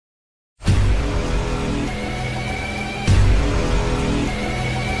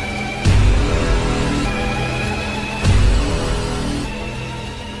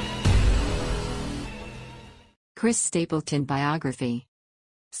Chris Stapleton Biography.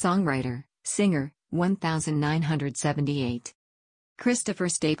 Songwriter, singer, 1978. Christopher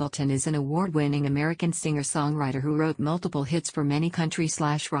Stapleton is an award-winning American singer-songwriter who wrote multiple hits for many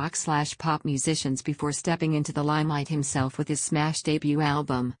country/rock/pop musicians before stepping into the limelight himself with his smash debut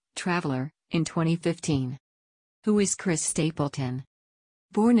album, Traveler, in 2015. Who is Chris Stapleton?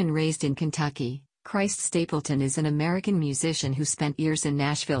 Born and raised in Kentucky, Chris Stapleton is an American musician who spent years in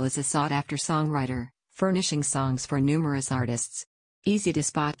Nashville as a sought-after songwriter, furnishing songs for numerous artists. Easy to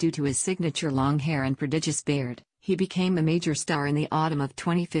spot due to his signature long hair and prodigious beard, he became a major star in the autumn of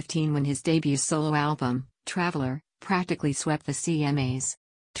 2015 when his debut solo album, Traveler, practically swept the CMAs.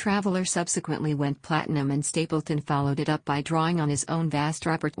 Traveler subsequently went platinum and Stapleton followed it up by drawing on his own vast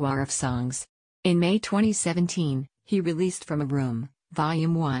repertoire of songs. In May 2017, he released From a Room,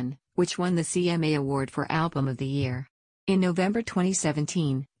 Volume 1, which won the CMA Award for Album of the Year. In November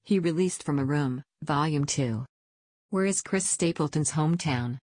 2017, he released From a Room, Volume 2. Where is Chris Stapleton's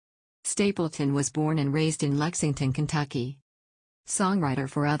hometown? Stapleton was born and raised in Lexington, Kentucky. Songwriter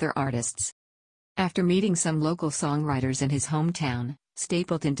for other artists. After meeting some local songwriters in his hometown,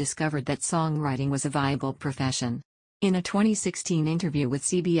 Stapleton discovered that songwriting was a viable profession. In a 2016 interview with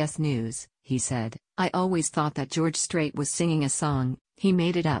CBS News, he said, "I always thought that George Strait was singing a song, he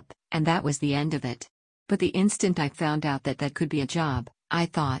made it up, and that was the end of it. But the instant I found out that that could be a job, I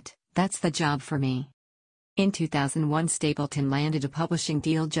thought, that's the job for me." In 2001, Stapleton landed a publishing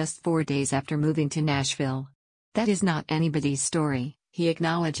deal just 4 days after moving to Nashville. "That is not anybody's story," he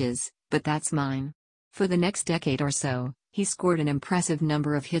acknowledges, "but that's mine." For the next decade or so, he scored an impressive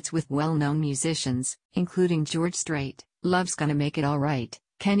number of hits with well-known musicians, including George Strait, Love's Gonna Make It Alright,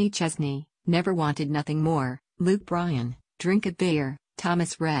 Kenny Chesney, Never Wanted Nothing More, Luke Bryan, Drink a Beer,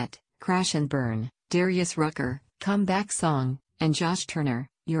 Thomas Rhett, Crash and Burn, Darius Rucker, Comeback Song, and Josh Turner,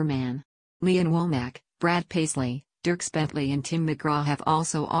 Your Man. Leon Womack, Brad Paisley, Dierks Bentley and Tim McGraw have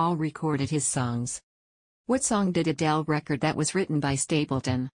also all recorded his songs. What song did Adele record that was written by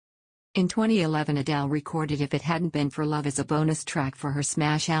Stapleton? In 2011, Adele recorded If It Hadn't Been for Love as a bonus track for her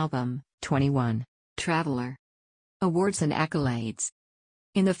smash album, 21. Traveler. Awards and accolades.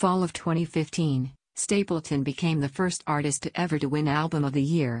 In the fall of 2015, Stapleton became the first artist ever to win Album of the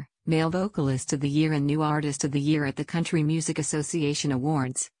Year, Male Vocalist of the Year and New Artist of the Year at the Country Music Association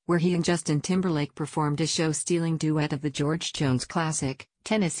Awards, where he and Justin Timberlake performed a show-stealing duet of the George Jones classic,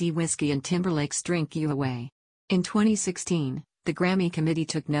 Tennessee Whiskey and Timberlake's Drink You Away. In 2016, the Grammy Committee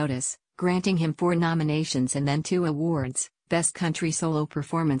took notice, granting him 4 nominations and then 2 awards, Best Country Solo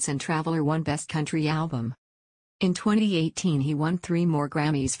Performance and Traveler won Best Country Album. In 2018 he won 3 more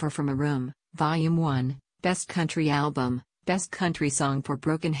Grammys for From a Room, Volume 1, Best Country Album, Best Country Song for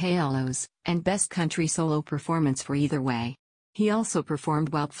Broken Halos, and Best Country Solo Performance for Either Way. He also performed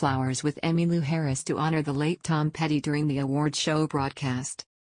Wildflowers with Emmylou Harris to honor the late Tom Petty during the award show broadcast.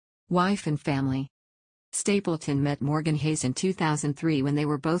 Wife and family. Stapleton met Morgan Hayes in 2003 when they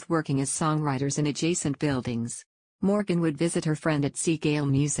were both working as songwriters in adjacent buildings. Morgan would visit her friend at Seagale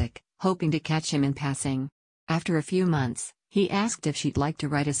Music, hoping to catch him in passing. After a few months, he asked if she'd like to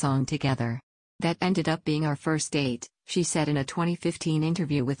write a song together. "That ended up being our first date," she said in a 2015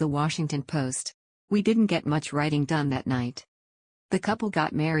 interview with The Washington Post. "We didn't get much writing done that night." The couple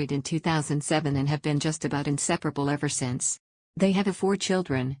got married in 2007 and have been just about inseparable ever since. They have 4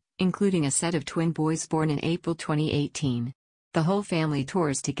 children, including a set of twin boys born in April 2018. The whole family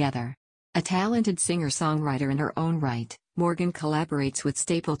tours together. A talented singer-songwriter in her own right, Morgan collaborates with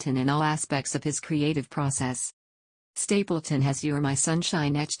Stapleton in all aspects of his creative process. Stapleton has You're My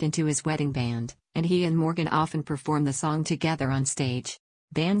Sunshine etched into his wedding band, and he and Morgan often perform the song together on stage,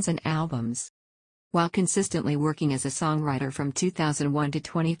 bands and albums. While consistently working as a songwriter from 2001 to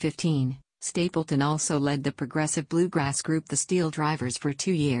 2015, Stapleton also led the progressive bluegrass group The Steel Drivers for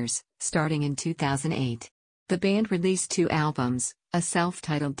 2 years, starting in 2008. The band released 2 albums, a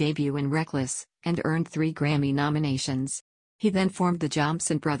self-titled debut and Reckless, and earned 3 Grammy nominations. He then formed the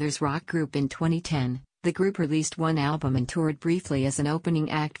Johnson Brothers rock group in 2010. The group released 1 album and toured briefly as an opening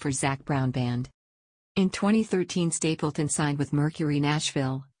act for Zac Brown Band. In 2013, Stapleton signed with Mercury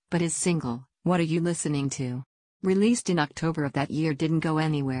Nashville, but his single, What Are You Listening To?, released in October of that year, didn't go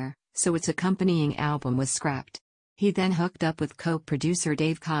anywhere, so its accompanying album was scrapped. He then hooked up with co-producer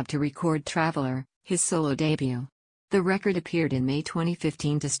Dave Cobb to record Traveler, his solo debut. The record appeared in May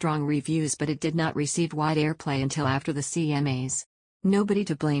 2015 to strong reviews, but it did not receive wide airplay until after the CMAs. Nobody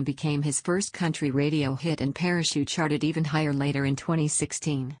to Blame became his first country radio hit and Parachute charted even higher later in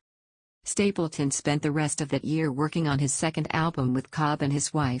 2016. Stapleton spent the rest of that year working on his second album with Cobb and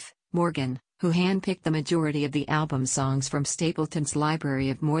his wife, Morgan, who handpicked the majority of the album songs from Stapleton's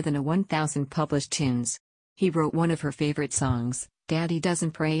library of more than 1,000 published tunes. He wrote one of her favorite songs, Daddy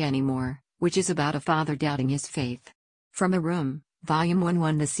Doesn't Pray Anymore, which is about a father doubting his faith. From a Room, Volume 1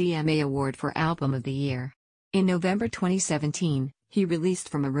 won the CMA Award for Album of the Year. In November 2017, he released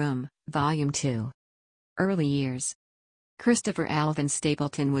From a Room, Volume 2. Early years. Christopher Alvin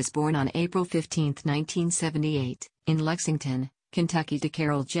Stapleton was born on April 15, 1978, in Lexington, Kentucky to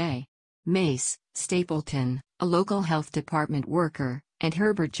Carol J. Mace Stapleton, a local health department worker, and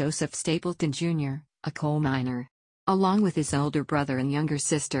Herbert Joseph Stapleton Jr., a coal miner. Along with his older brother and younger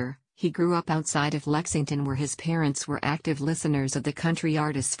sister, he grew up outside of Lexington where his parents were active listeners of the country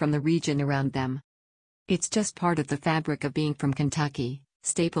artists from the region around them. "It's just part of the fabric of being from Kentucky,"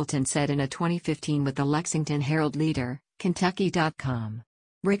 Stapleton said in a 2015 with the Lexington Herald Leader, Kentucky.com.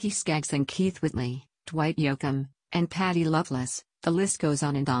 Ricky Skaggs and Keith Whitley, Dwight Yoakam, and Patty Loveless, the list goes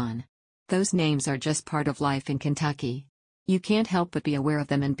on and on. Those names are just part of life in Kentucky. You can't help but be aware of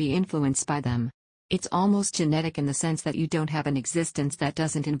them and be influenced by them. It's almost genetic in the sense that you don't have an existence that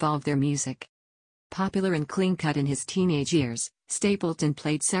doesn't involve their music. Popular and clean-cut in his teenage years, Stapleton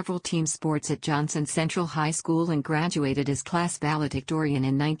played several team sports at Johnson Central High School and graduated as class valedictorian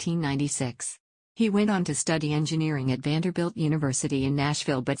in 1996. He went on to study engineering at Vanderbilt University in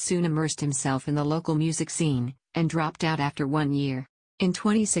Nashville but soon immersed himself in the local music scene, and dropped out after 1 year. In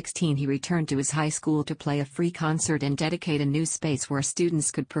 2016 he returned to his high school to play a free concert and dedicate a new space where students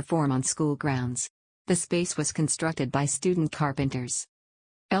could perform on school grounds. The space was constructed by student carpenters.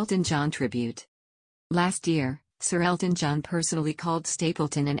 Elton John Tribute. Last year, Sir Elton John personally called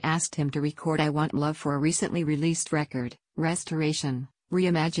Stapleton and asked him to record I Want Love for a recently released record, Restoration,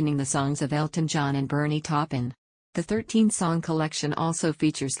 reimagining the songs of Elton John and Bernie Taupin. The 13-song collection also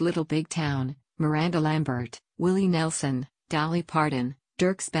features Little Big Town, Miranda Lambert, Willie Nelson, Dolly Parton,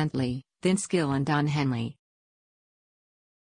 Dierks Bentley, Vince Gill and Don Henley.